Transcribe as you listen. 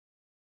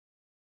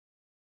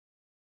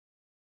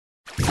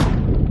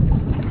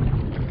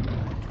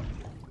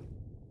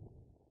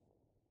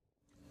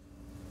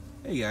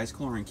Hey guys,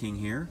 Chlorine King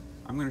here.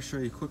 I'm going to show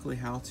you quickly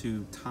how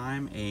to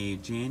time a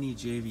Jandy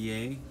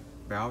JVA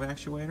valve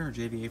actuator, or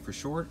JVA for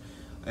short.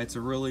 It's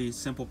a really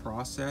simple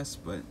process,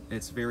 but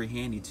it's very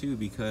handy too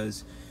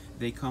because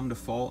they come to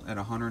fault at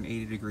a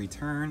 180-degree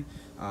turn.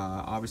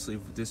 Obviously,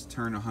 if this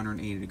turned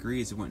 180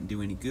 degrees, it wouldn't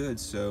do any good,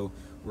 so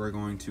we're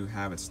going to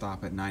have it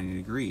stop at 90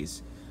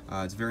 degrees.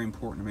 It's very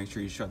important to make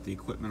sure you shut the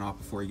equipment off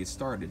before you get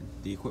started.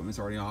 The equipment's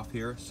already off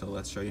here, so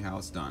let's show you how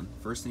it's done.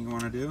 First thing you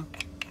want to do,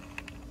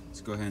 let's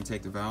go ahead and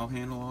take the valve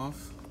handle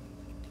off.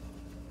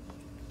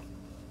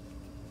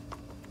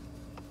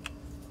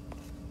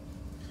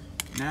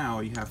 Now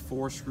you have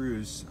 4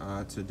 screws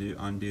to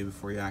undo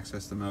before you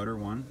access the motor.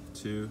 1,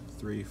 2,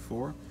 3,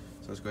 4.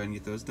 So let's go ahead and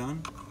get those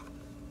done.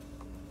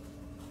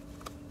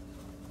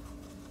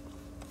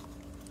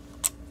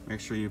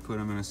 Make sure you put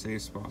them in a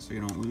safe spot so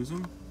you don't lose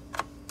them.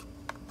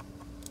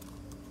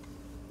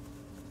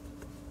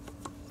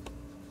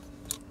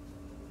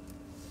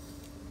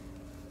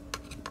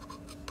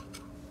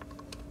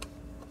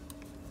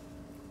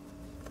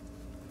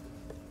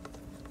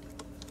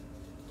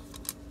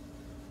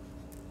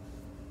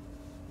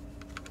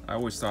 I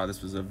always thought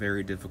this was a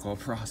very difficult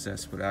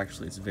process, but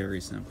actually it's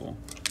very simple.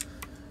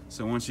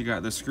 So once you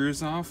got the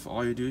screws off,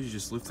 all you do is you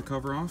just lift the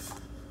cover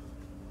off.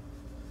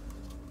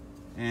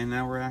 And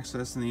now we're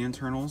accessing the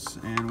internals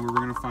and we're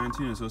going to fine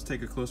tune it. So let's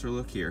take a closer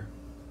look here.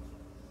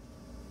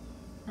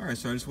 Alright,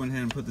 so I just went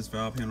ahead and put this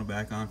valve handle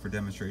back on for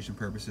demonstration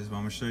purposes, but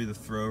I'm going to show you the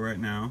throw right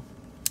now.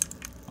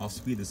 I'll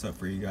speed this up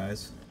for you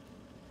guys.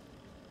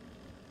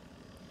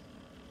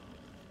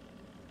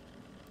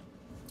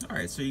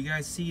 Alright, so you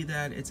guys see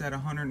that it's at a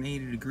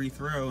 180-degree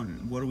throw,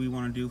 and what do we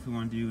want to do if we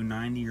want to do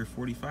 90 or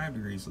 45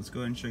 degrees? Let's go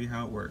ahead and show you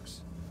how it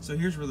works. So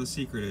here's where the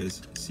secret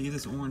is. See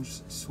this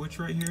orange switch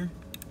right here?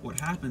 What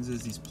happens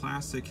is these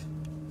plastic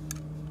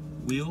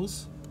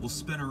wheels will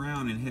spin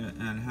around and hit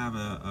and have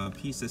a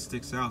piece that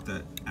sticks out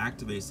that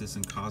activates this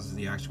and causes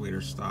the actuator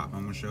to stop.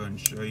 I'm going to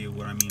show you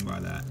what I mean by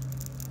that.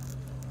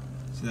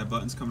 See that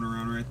button's coming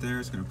around right there?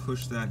 It's going to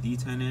push that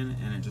D10 in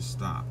and it just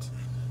stopped.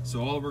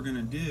 So all we're going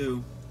to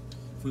do,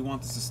 if we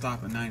want this to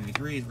stop at 90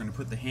 degrees, we're going to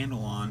put the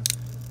handle on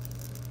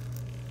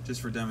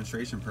just for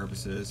demonstration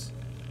purposes,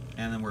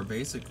 and then we're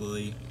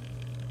basically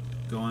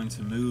going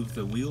to move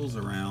the wheels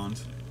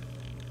around,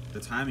 the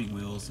timing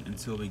wheels,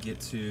 until we get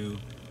to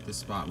the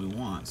spot we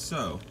want.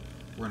 So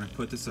we're going to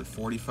put this at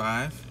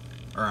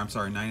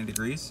 90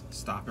 degrees,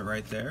 stop it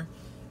right there,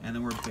 and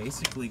then we're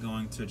basically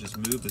going to just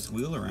move this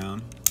wheel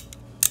around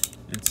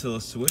until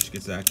a switch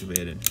gets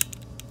activated.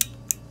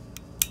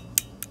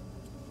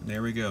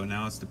 There we go,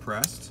 now it's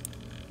depressed.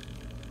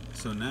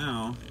 So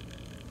now,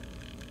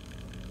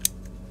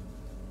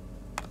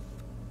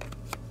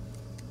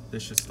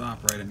 this should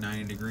stop right at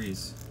 90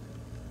 degrees.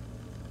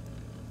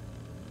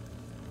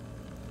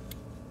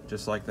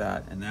 Just like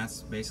that. And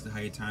that's basically how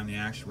you time the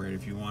actuator.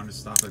 If you wanted to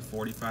stop at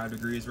 45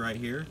 degrees right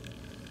here,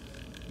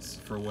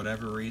 for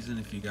whatever reason,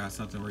 if you got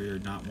something where you're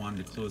not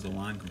wanting to close the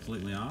line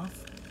completely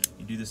off,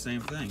 you do the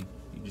same thing.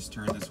 You just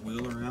turn this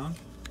wheel around,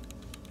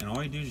 and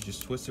all you do is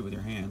just twist it with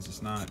your hands.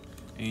 It's not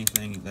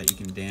anything that you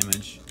can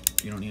damage.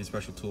 You don't need a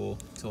special tool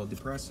until it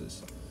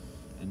depresses.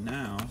 And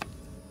now,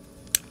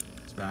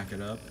 let's back it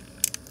up.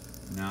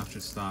 Now it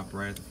should stop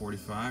right at the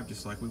 45,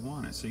 just like we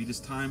want it. So you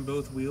just time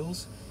both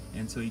wheels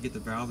until you get the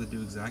valve to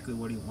do exactly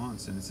what he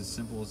wants, and it's as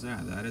simple as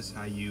that. That is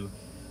how you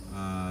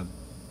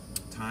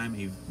time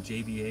a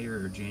JVA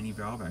or Jandy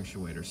valve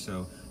actuator.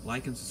 So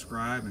like and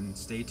subscribe, and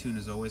stay tuned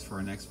as always for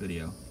our next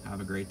video.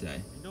 Have a great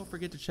day. And don't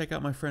forget to check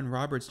out my friend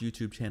Robert's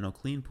YouTube channel,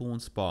 Clean Pool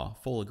and Spa.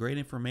 Full of great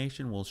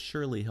information will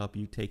surely help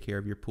you take care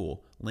of your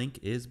pool. Link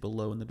is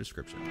below in the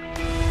description.